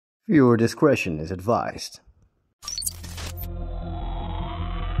Viewer discretion is advised.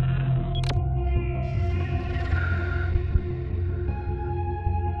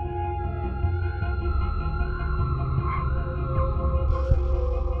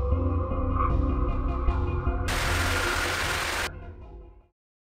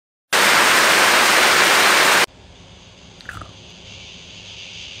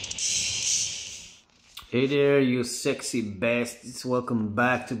 Hey there, you sexy bastards. Welcome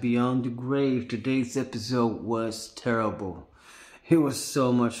back to Beyond the Grave. Today's episode was terrible. It was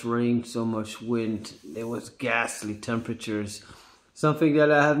so much rain, so much wind. There was ghastly temperatures. Something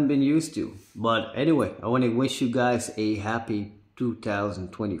that I haven't been used to. But anyway, I want to wish you guys a happy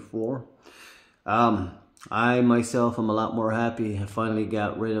 2024. I myself am a lot more happy. I finally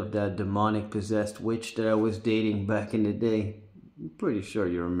got rid of that demonic possessed witch that I was dating back in the day. I'm pretty sure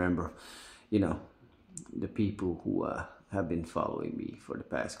you remember, you know, the people who have been following me for the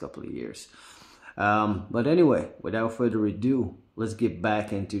past couple of years. But anyway, without further ado, let's get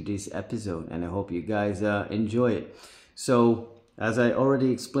back into this episode, and I hope you guys enjoy it. So, as I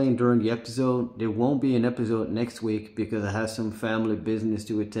already explained during the episode, there won't be an episode next week because I have some family business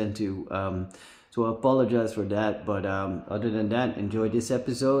to attend to. So I apologize for that, but other than that, enjoy this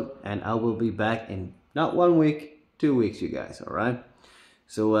episode, and I will be back in not 1 week, 2 weeks, you guys, all right?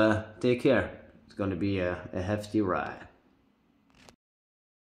 So take care. It's going to be a hefty ride.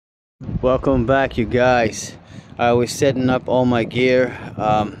 Welcome back, you guys. I was setting up all my gear.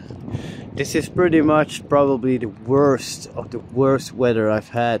 This is pretty much probably the worst of the worst weather I've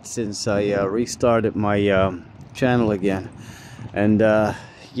had since I restarted my channel again. And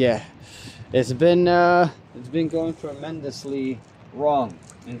yeah, it's been going tremendously wrong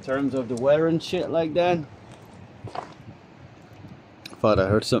in terms of the weather and shit like that. Thought I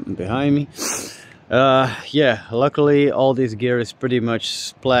heard something behind me. Yeah, luckily all this gear is pretty much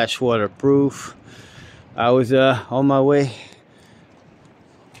splash waterproof. I was on my way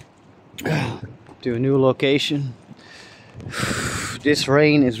to a new location. This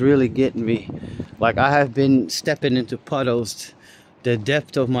rain is really getting me. Like, I have been stepping into puddles the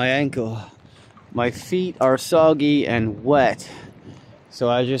depth of my ankle. My feet are soggy and wet. So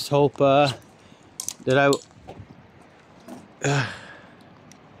I just hope that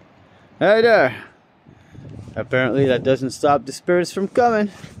hey there. Apparently that doesn't stop the spirits from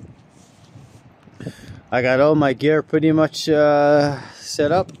coming. I got all my gear pretty much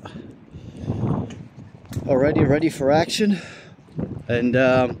set up. Already ready for action. And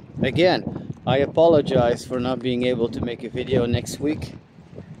again, I apologize for not being able to make a video next week.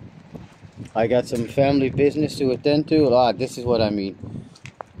 I got some family business to attend to. This is what I mean.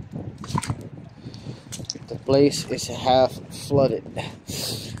 The place is half flooded.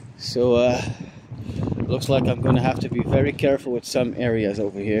 So looks like I'm gonna have to be very careful with some areas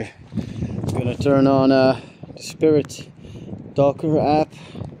over here. I'm gonna turn on the Spirit Talker app.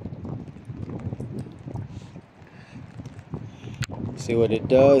 See what it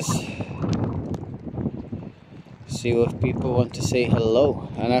does. See if people want to say hello.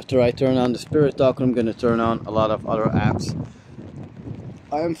 And after I turn on the Spirit Talker, I'm gonna turn on a lot of other apps.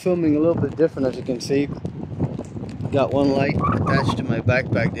 I am filming a little bit different, as you can see. Got one light attached to my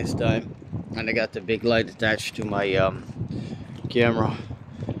backpack this time, and I got the big light attached to my camera,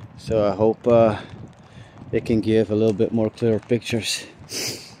 so I hope it can give a little bit more clearer pictures.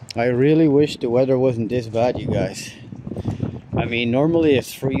 I really wish the weather wasn't this bad, you guys. I mean, normally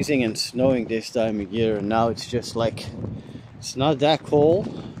it's freezing and snowing this time of year, and now it's just like, it's not that cold.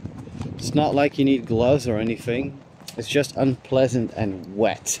 It's not like you need gloves or anything. It's just unpleasant and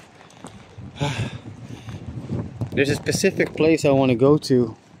wet. There's a specific place I want to go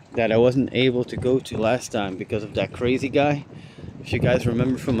to that I wasn't able to go to last time because of that crazy guy. If you guys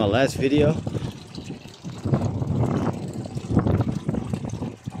remember from my last video.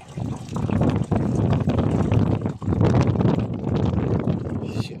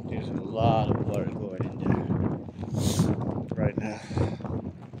 Shit, there's a lot of water going in there right now.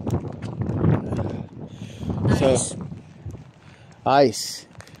 So, ice.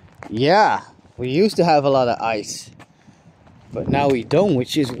 Yeah. We used to have a lot of ice, but now we don't,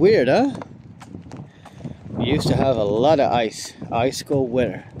 which is weird, huh? We used to have a lot of ice cold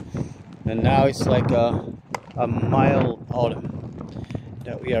weather, and now it's like a mild autumn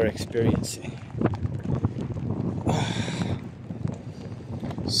that we are experiencing.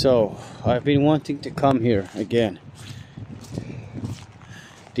 So, I've been wanting to come here again.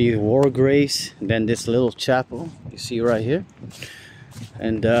 These war graves, then this little chapel you see right here.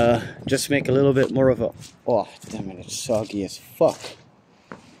 And just make a little bit more of a... Oh, damn it, it's soggy as fuck.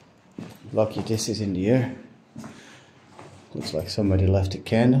 Lucky this is in the air. Looks like somebody left a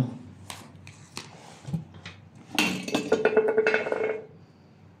candle.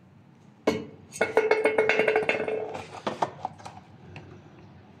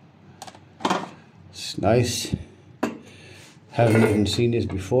 nice. Haven't even seen this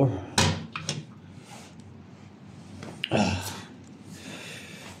before.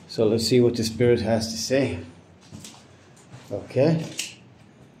 So let's see what the spirit has to say. Okay.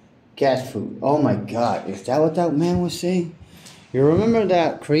 Cat food. Oh my God, is that what that man was saying? You remember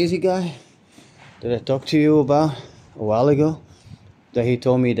that crazy guy that I talked to you about a while ago? That he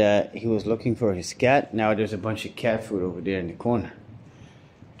told me that he was looking for his cat. Now there's a bunch of cat food over there in the corner.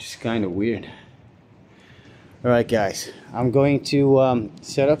 Which is kind of weird. Alright guys, I'm going to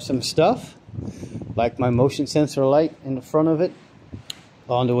set up some stuff. Like my motion sensor light in the front of it.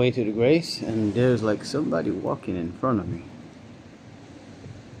 On the way to the graves. And there's like somebody walking in front of me.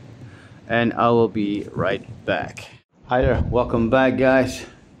 And I will be right back. Hi there, welcome back guys.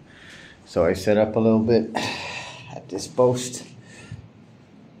 So I set up a little bit at this post.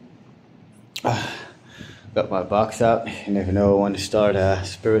 Got my box out. You never know when to start a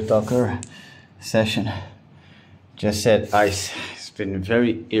Spirit Talker session. Just said ice. It's been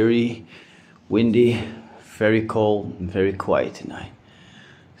very eerie, windy, very cold, and very quiet tonight.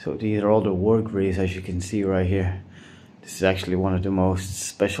 So these are all the war graves, as you can see right here. This is actually one of the most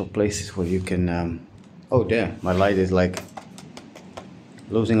special places where you can... oh damn, my light is like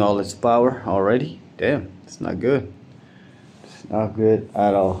losing all its power already. Damn, it's not good. It's not good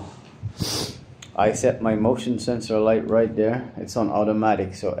at all. I set my motion sensor light right there. It's on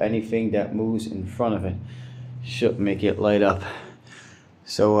automatic, so anything that moves in front of it should make it light up.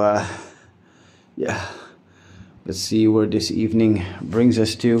 So yeah, let's see where this evening brings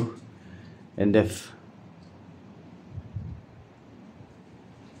us to, and if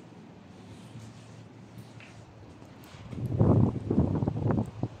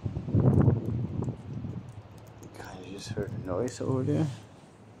I just heard a noise over there.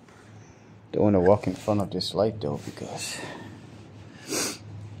 Don't want to walk in front of this light though, because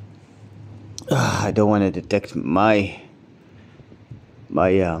I don't want to detect my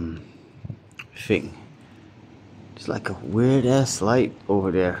thing. It's like a weird ass light over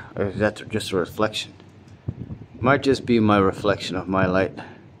there. Or is that just a reflection? Might just be my reflection of my light.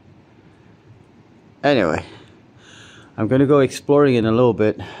 Anyway, I'm gonna go exploring in a little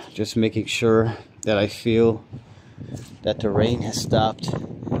bit, just making sure that I feel that the rain has stopped.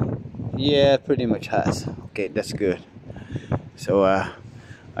 Yeah, pretty much has. Okay, that's good. So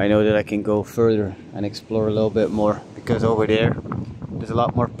I know that I can go further and explore a little bit more, because over there there's a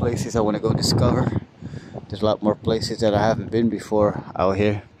lot more places I want to go discover. There's a lot more places that I haven't been before out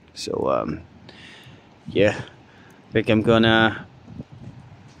here. So yeah, I think I'm gonna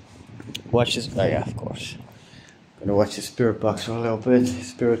watch this. Oh yeah, of course. Gonna watch the Spirit Box for a little bit.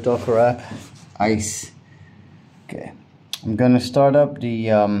 Spirit Talker app. Ice. Okay. I'm gonna start up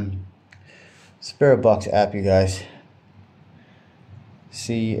the Spirit Box app, you guys.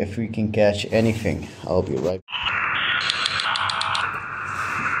 See if we can catch anything. I'll be right back.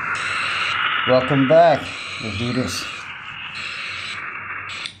 Welcome back. Let's do this.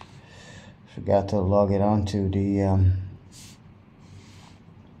 Forgot to log it on to the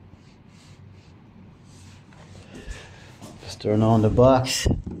let's turn on the box.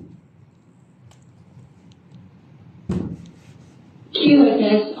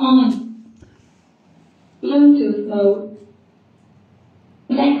 QSS on. Bluetooth mode.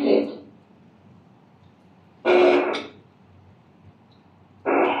 Connected.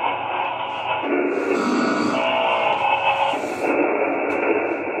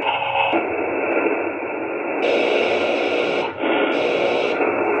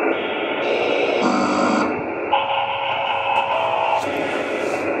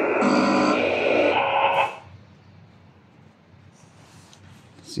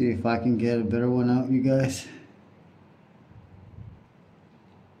 See if I can get a better one out, you guys.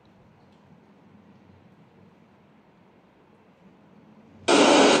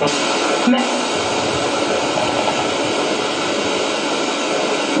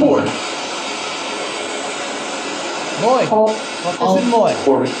 Boy. Boy, what is it, boy?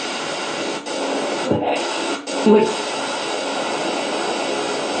 Wait.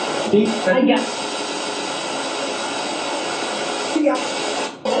 I got.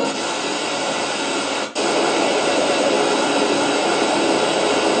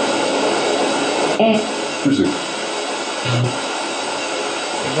 Music.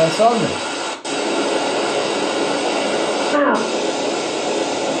 Is that something?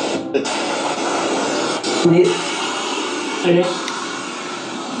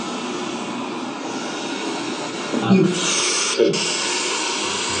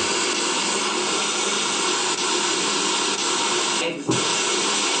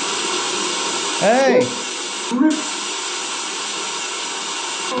 Hey!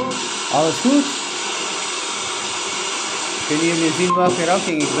 Alles goed? Kun je nu zien welke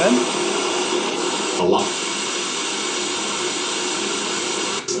ranking ik ben? A lot.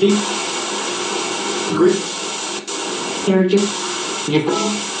 Steve. Great. Character.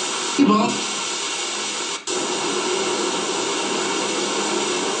 Come on.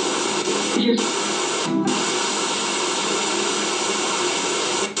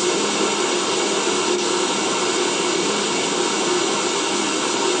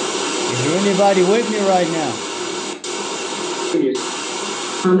 Is there anybody with me right now?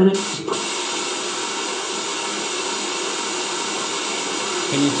 Permanent.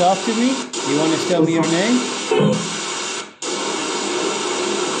 Can you talk to me? You want to tell me your name?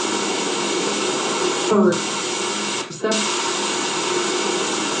 Forward. Step.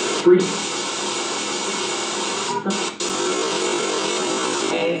 3.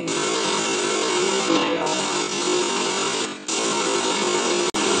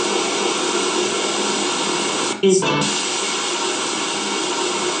 Is.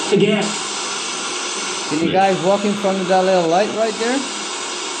 Again. Can you guys walk in front of that little light right there?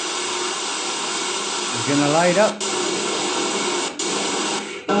 It's gonna light up.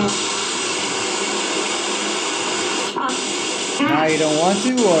 Now you don't want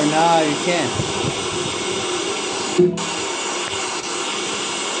to, or now you can't?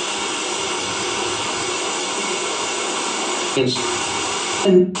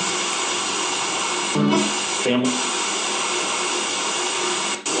 And. Family.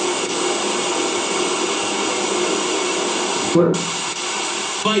 Word.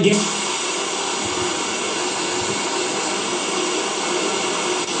 I guess.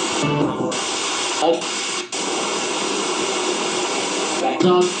 Back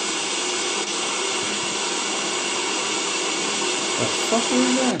up. The fuck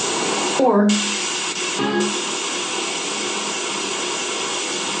is that? 4.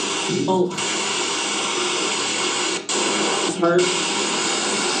 Oh. Hurt.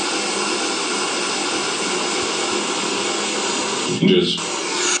 Yes.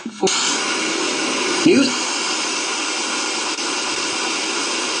 Use.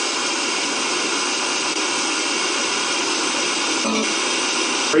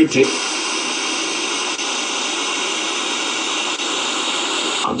 Great take.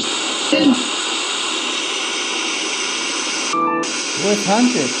 What's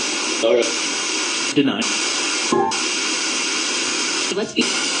hunted? Okay. Denied. Let's be.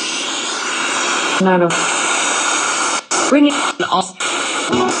 No. Bring it off.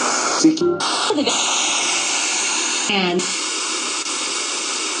 And.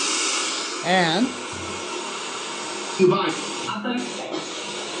 Goodbye.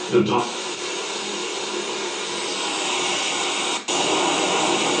 No talk.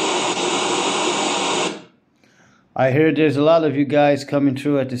 I heard there's a lot of you guys coming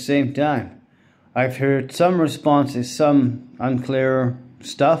through at the same time. I've heard some responses, some unclear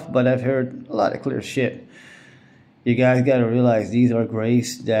stuff, but I've heard a lot of clear shit. You guys gotta realize these are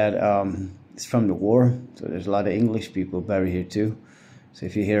graves that it's from the war, so there's a lot of English people buried here too. So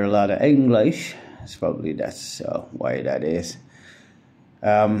if you hear a lot of English, it's probably that's why that is.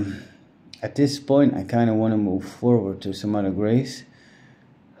 At this point, I kind of want to move forward to some other graves.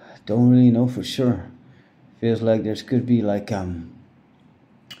 Don't really know for sure. Feels like there's could be like I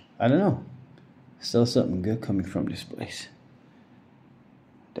don't know, still something good coming from this place.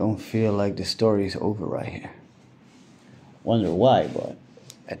 Don't feel like the story is over right here. Wonder why, but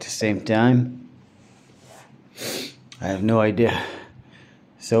at the same time, I have no idea.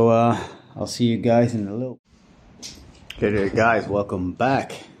 So I'll see you guys in a little. Okay there guys, welcome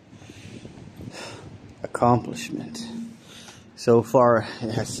back. Accomplishment. So far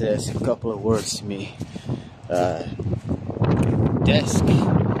it has said a couple of words to me. Desk.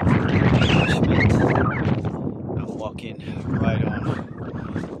 I'm walking right on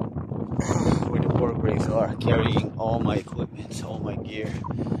where the war graves are, carrying all my equipment, all my gear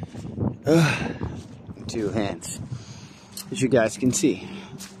in 2 hands, as you guys can see.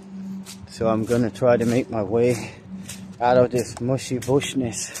 So I'm gonna try to make my way out of this mushy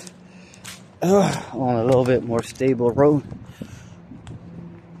bushness on a little bit more stable road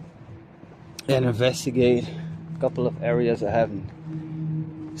and investigate a couple of areas I haven't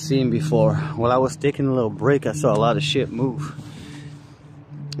seen before. While I was taking a little break, I saw a lot of shit move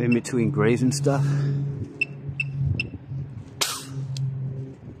in between graves and stuff.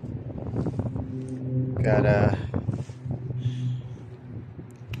 Gotta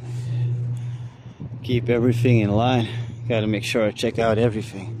keep everything in line. Gotta make sure I check out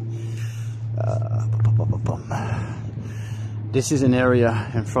everything. This is an area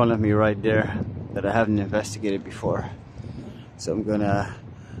in front of me right there that I haven't investigated before. So I'm gonna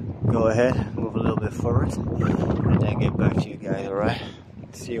go ahead, move a little bit forward, and then get back to you guys, alright?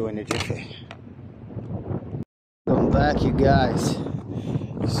 See you in a jiffy. Welcome back, you guys.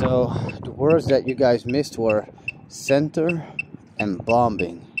 So, the words that you guys missed were center and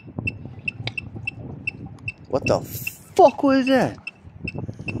bombing. What the fuck was that?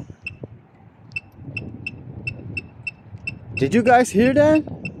 Did you guys hear that? It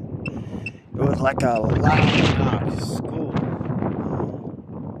was like a loud school.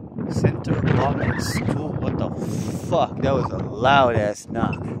 Center bombing school. What the fuck? That was a loud ass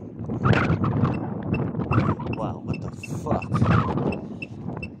knock. Wow, what the fuck?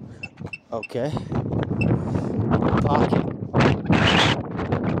 Okay. Pocket.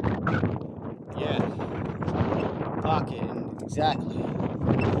 Yeah. Pocket. Exactly.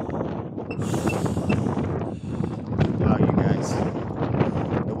 Wow, you guys.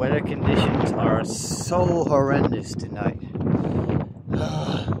 The weather conditions are so horrendous tonight.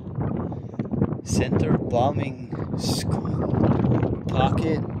 Center bombing school.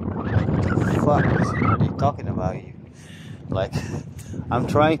 Pocket. What the fuck are they talking about you? Like, I'm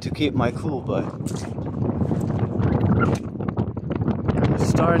trying to keep my cool, but I'm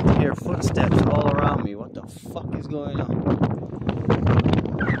starting to hear footsteps all around me. What the fuck is going on?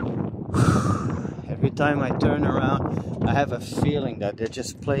 Every time I turn around, I have a feeling that they're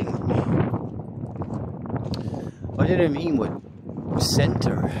just playing with me. What did I mean with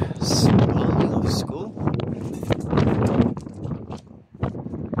center bombing of school?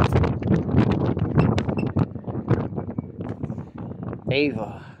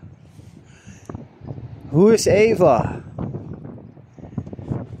 Ava. Who is Ava?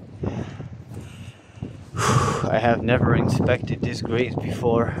 I have never inspected this grave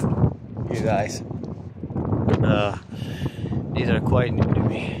before, you guys. These are quite new to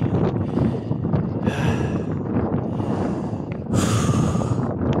me.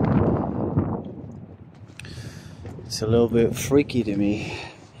 It's a little bit freaky to me.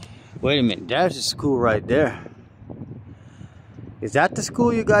 Wait a minute, there's a school right there. Is that the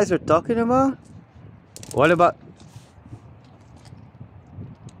school you guys are talking about? What about...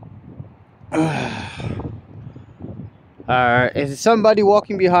 is somebody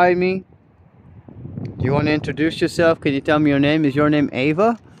walking behind me? Do you want to introduce yourself? Can you tell me your name? Is your name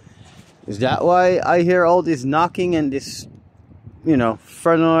Ava? Is that why I hear all this knocking and this, you know,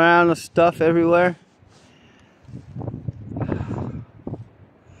 running around and stuff everywhere?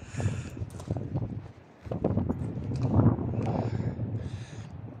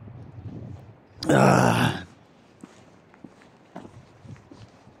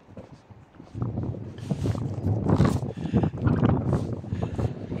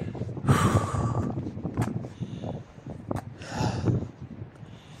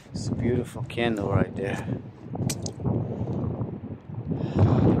 It's a beautiful candle right there.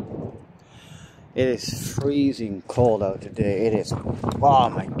 It is freezing cold out today. It is. Oh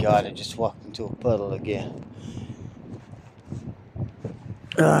my god, I just walked into a puddle again.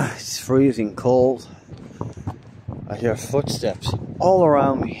 It's freezing cold. I hear footsteps all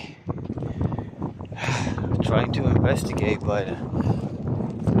around me. I'm trying to investigate, but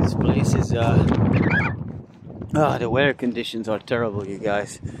this place is the weather conditions are terrible, you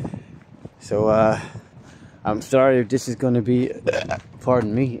guys. So I'm sorry if this is going to be,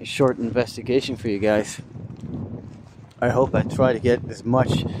 pardon me, a short investigation for you guys. I hope I try to get as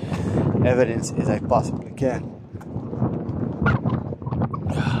much evidence as I possibly can.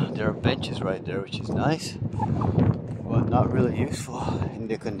 There are benches right there, which is nice, but not really useful in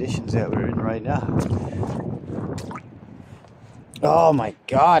the conditions that we're in right now. Oh my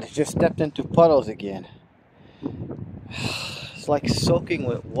god, I just stepped into puddles again. It's like soaking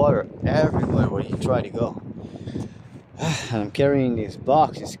with water everywhere where you try to go. And I'm carrying this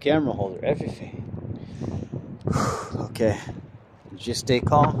box, this camera holder, everything. Okay, just stay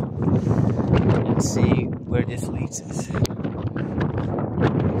calm and see where this leads us.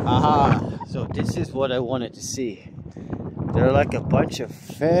 Aha, so this is what I wanted to see. There are like a bunch of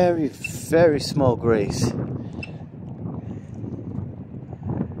very, very small graves.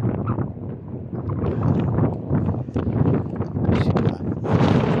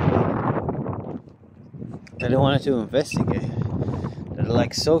 That I wanted to investigate. They're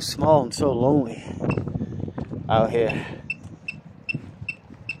like so small and so lonely out here.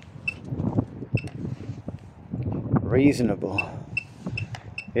 Reasonable.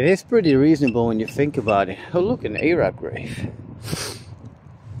 It is pretty reasonable when you think about it. Oh look, an Arab grave.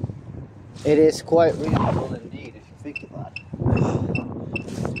 It is quite reasonable indeed if you think about it.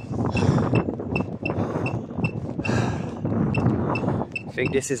 I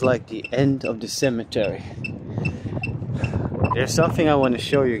think this is like the end of the cemetery. There's something I want to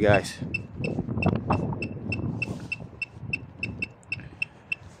show you guys.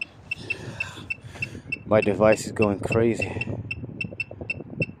 My device is going crazy.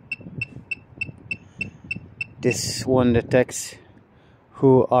 This one detects,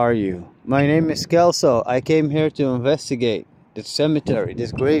 who are you? My name is Kelso. I came here to investigate the cemetery,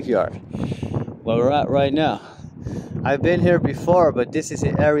 this graveyard, where we're at right now. I've been here before, but this is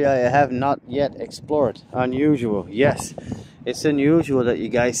an area I have not yet explored. Unusual, yes. It's unusual that you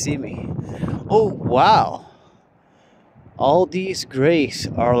guys see me. Oh, wow. All these graves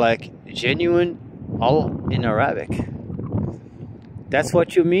are like genuine, all in Arabic. That's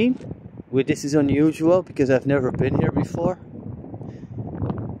what you mean with this is unusual because I've never been here before?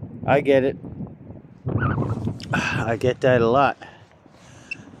 I get it. I get that a lot.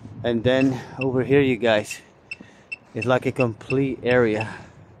 And then over here, you guys, it's like a complete area.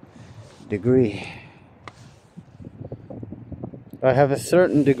 Degree. I have a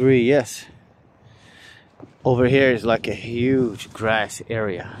certain degree, yes. Over here is like a huge grass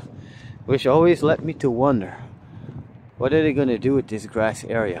area, which always led me to wonder, what are they going to do with this grass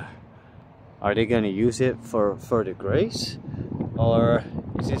area? Are they going to use it for the grace? Or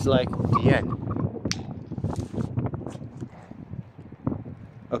is this like the end?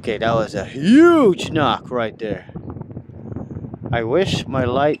 Okay, that was a huge knock right there. I wish my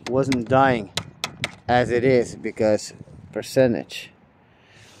light wasn't dying as it is, because percentage.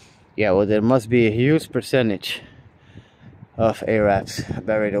 Yeah, well, there must be a huge percentage of Arabs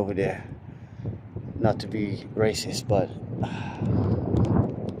buried over there. Not to be racist, but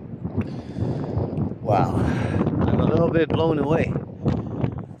wow, I'm a little bit blown away.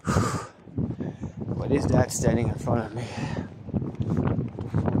 What is that standing in front of me?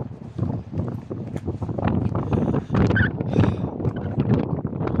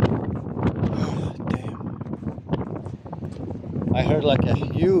 I heard like a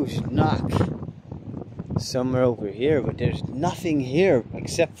huge knock somewhere over here, but there's nothing here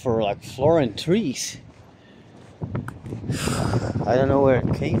except for like floor and trees. I don't know where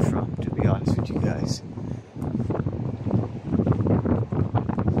it came from, to be honest with you guys.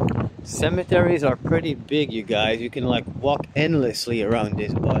 Cemeteries are pretty big, you guys. You can like walk endlessly around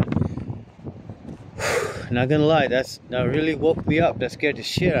this, but not gonna lie, that really woke me up. That scared the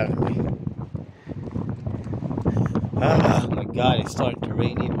shit out of me. Oh my god, it's starting to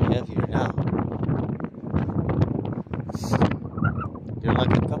rain even heavier now. There are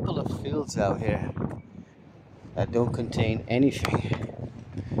like a couple of fields out here that don't contain anything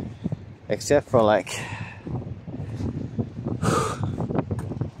except for like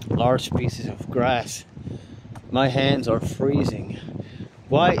large pieces of grass. My hands are freezing.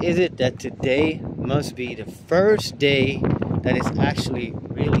 Why is it that today must be the first day that is actually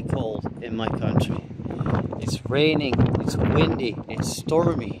really cold in my country? It's raining, it's windy, it's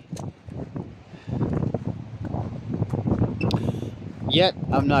stormy. Yet,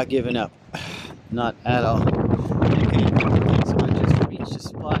 I'm not giving up. Not at all. Okay, so I just reached the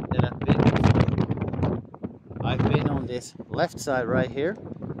spot that I've been before. I've been on this left side right here.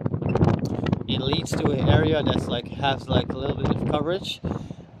 It leads to an area that's like has like a little bit of coverage.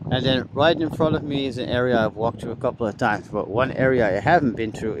 And then right in front of me is an area I've walked through a couple of times. But one area I haven't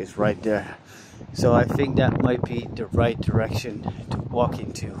been through is right there. So I think that might be the right direction to walk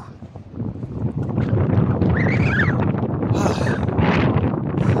into.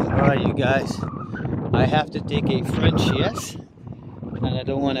 Alright, you guys, I have to take a French yes, and I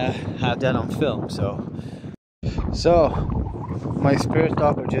don't want to have that on film. So my spirit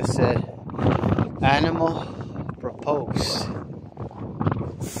talker just said, animal propose.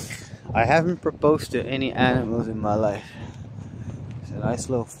 I haven't proposed to any animals in my life. It's a nice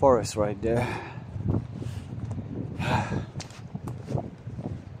little forest right there.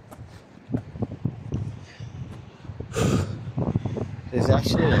 There's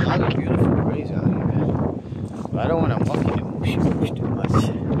actually a lot of beautiful graves out here, but I don't want to muck it and push too much.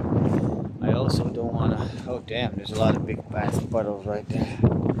 I also don't want to. Oh damn, there's a lot of big bass puddles right there.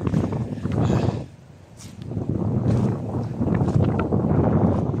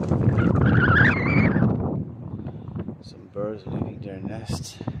 Some birds leaving their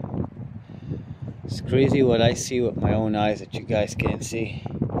nests. It's crazy what I see with my own eyes that you guys can't see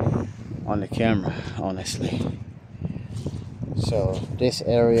on the camera, honestly. So this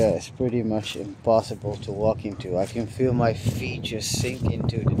area is pretty much impossible to walk into. I can feel my feet just sink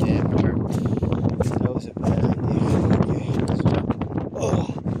into the damn dirt. That was a bad idea. Okay, let's jump.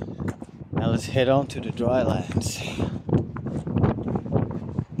 Oh. Now let's head on to the dry lands.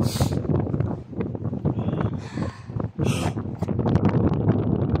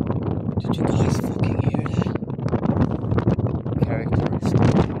 Did you guys fucking hear that?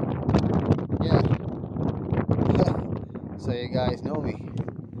 know me.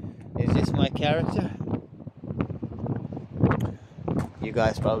 Is this my character? You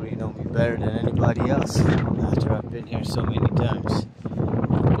guys probably know me better than anybody else after I've been here so many times.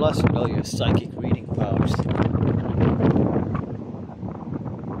 Plus with all your psychic reading powers.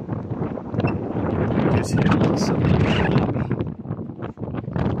 Just hear like something behind me.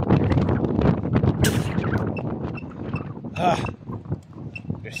 Ah,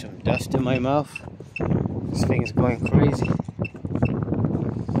 there's some dust in my mouth. This thing is going crazy.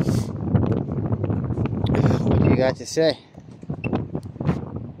 What do you got to say?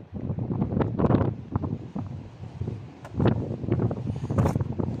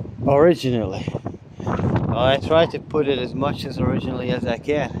 Originally. Well, I try to put it as much as originally as I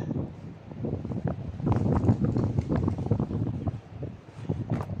can.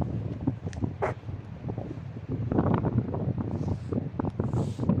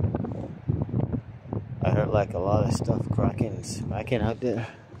 I heard like a lot of stuff cracking and smacking out there.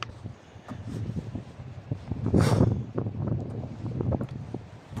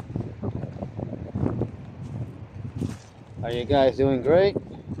 Are you guys doing great?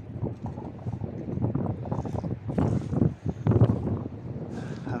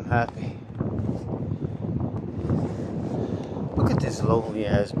 I'm happy. Look at this lonely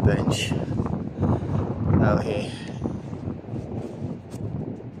ass bench out here.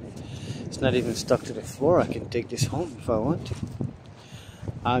 It's not even stuck to the floor. I can take this home if I want to.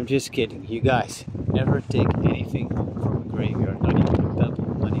 I'm just kidding. You guys, never take anything home from a graveyard. Not even a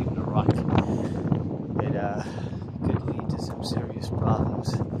pebble, not even a rock. It could lead to some serious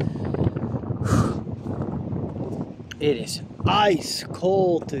problems. It is ice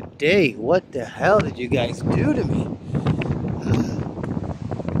cold today. What the hell did you guys do to me?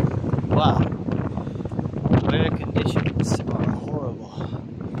 Wow. Weather conditions are horrible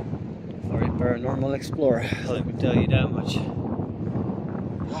for a paranormal explorer. Let me tell you that much.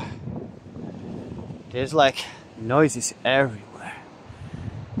 There's like noises everywhere.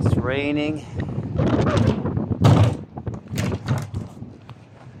 It's raining.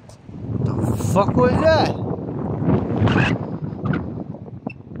 The fuck was that?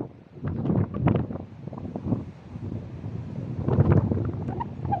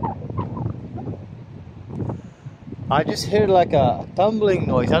 I just heard like a tumbling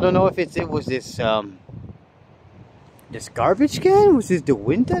noise. I don't know if it was this this garbage can. Was this the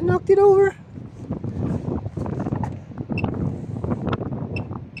wind that knocked it over?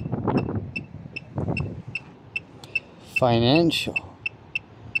 Financial.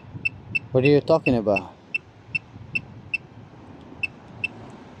 What are you talking about?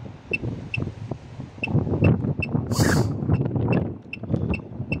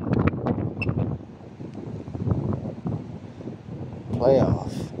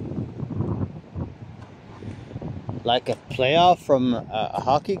 Playoff. Like a playoff from a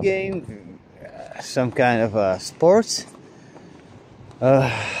hockey game? Some kind of sports?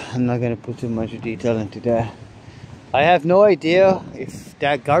 I'm not gonna put too much detail into that. I have no idea if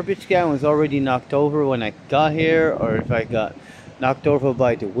that garbage can was already knocked over when I got here or if I got knocked over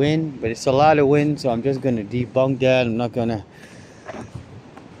by the wind, but it's a lot of wind, so I'm just gonna debunk that. I'm not gonna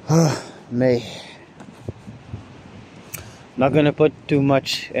not gonna put too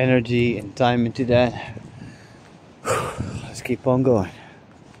much energy and time into that. Let's keep on going.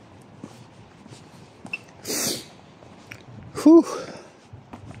 Whew.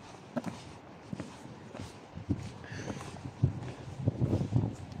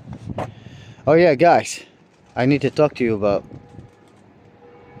 Oh yeah, guys, I need to talk to you about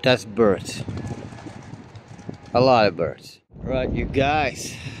that's birds. A lot of birds. Right, you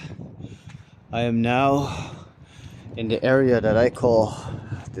guys, I am now in the area that I call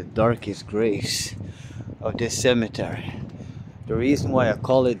the darkest graves of this cemetery. The reason why I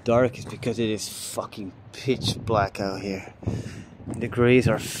call it dark is because it is fucking pitch black out here. The graves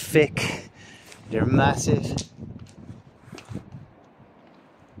are thick, they're massive.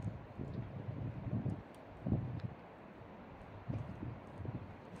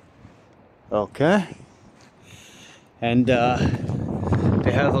 Okay, and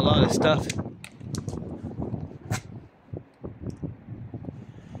they have a lot of stuff.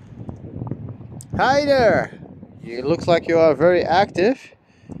 Hi there! It looks like you are very active.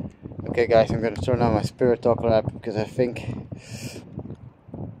 Okay guys, I'm gonna turn on my Spirit Talker app because I think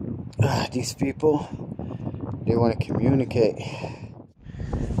these people, they want to communicate.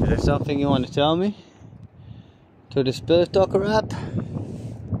 Is there something you want to tell me to the Spirit Talker app?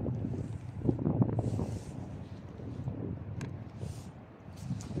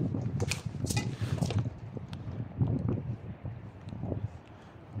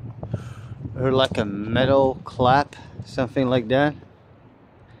 Or like a metal clap, something like that.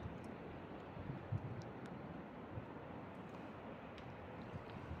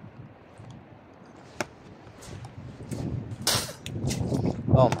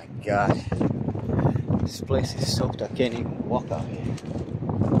 Oh my god. This place is soaked. I can't even walk out here.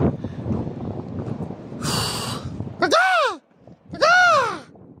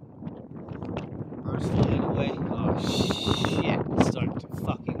 Birds flying away. Oh shit. It's starting to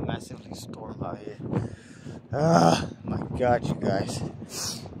fucking massively storm out here. Ah, my god, you guys.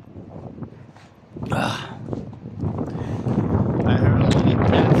 Ah. I heard a little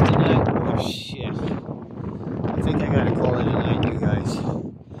calf tonight. Oh shit. I think I gotta call it a night, you guys.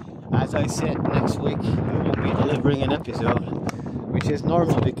 As I said, next week I will be delivering an episode, which is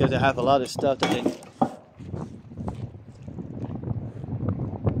normal because I have a lot of stuff that I...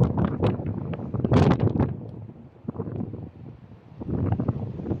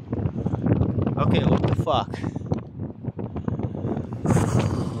 Okay, what the fuck?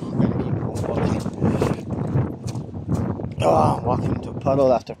 Gotta keep on walking. Oh, I'm walking into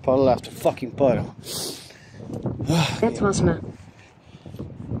puddle after puddle after fucking puddle. Dat was me.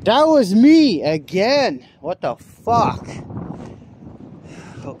 That was me again. What the fuck?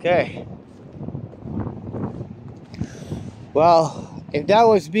 Okay. Well, if that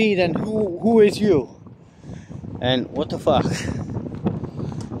was me, then who is you? And what the fuck?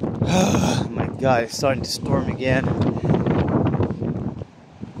 Oh my god, it's starting to storm again.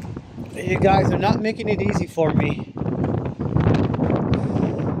 You guys are not making it easy for me.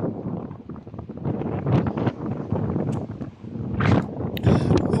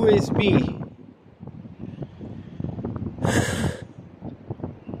 Who is me?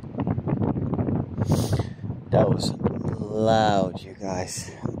 That was loud, you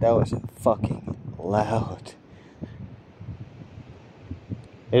guys. That was fucking loud.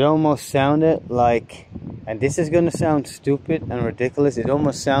 It almost sounded like, and this is gonna sound stupid and ridiculous, it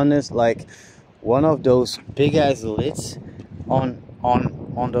almost sounded like one of those big ass lids on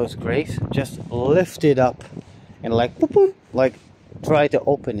those graves just lifted up and like boop, boop, like try to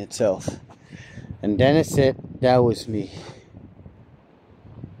open itself. And then it said, that was me.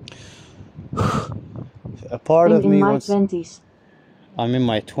 A part of me in my wants... 20s. I'm in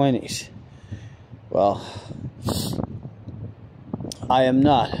my 20s. Well, I am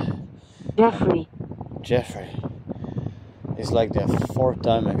not. Jeffrey. Jeffrey. It's like the 4th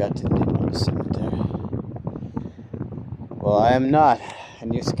time I got to the cemetery. Well, I am not.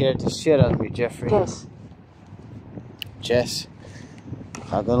 And you scared the shit out of me, Jeffrey. Jess. Jess.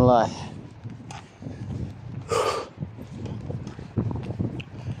 Not gonna lie.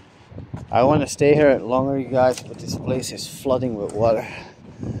 I want to stay here longer, you guys, but this place is flooding with water.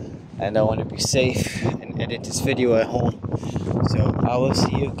 And I want to be safe and edit this video at home. So I will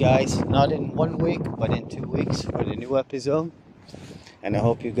see you guys, not in 1 week, but in 2 weeks for the new episode. And I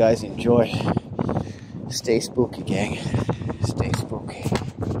hope you guys enjoy. Stay spooky, gang. Stay spooky.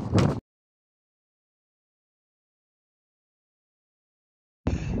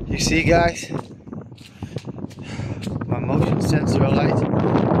 You see, guys, my motion sensor light just went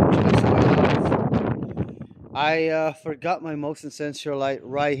off. I forgot my motion sensor light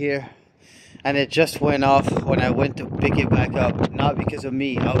right here, and it just went off when I went to pick it back up. Not because of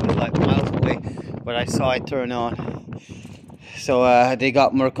me, I was like miles away, but I saw it turn on. So they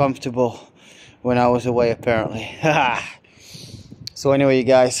got more comfortable when I was away, apparently. So anyway, you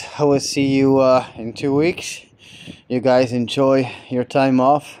guys, I will see you in 2 weeks. You guys enjoy your time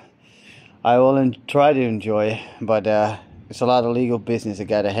off. I will try to enjoy it, but it's a lot of legal business I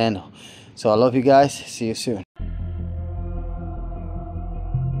gotta handle. So I love you guys. See you soon.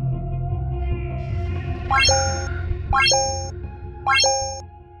 What?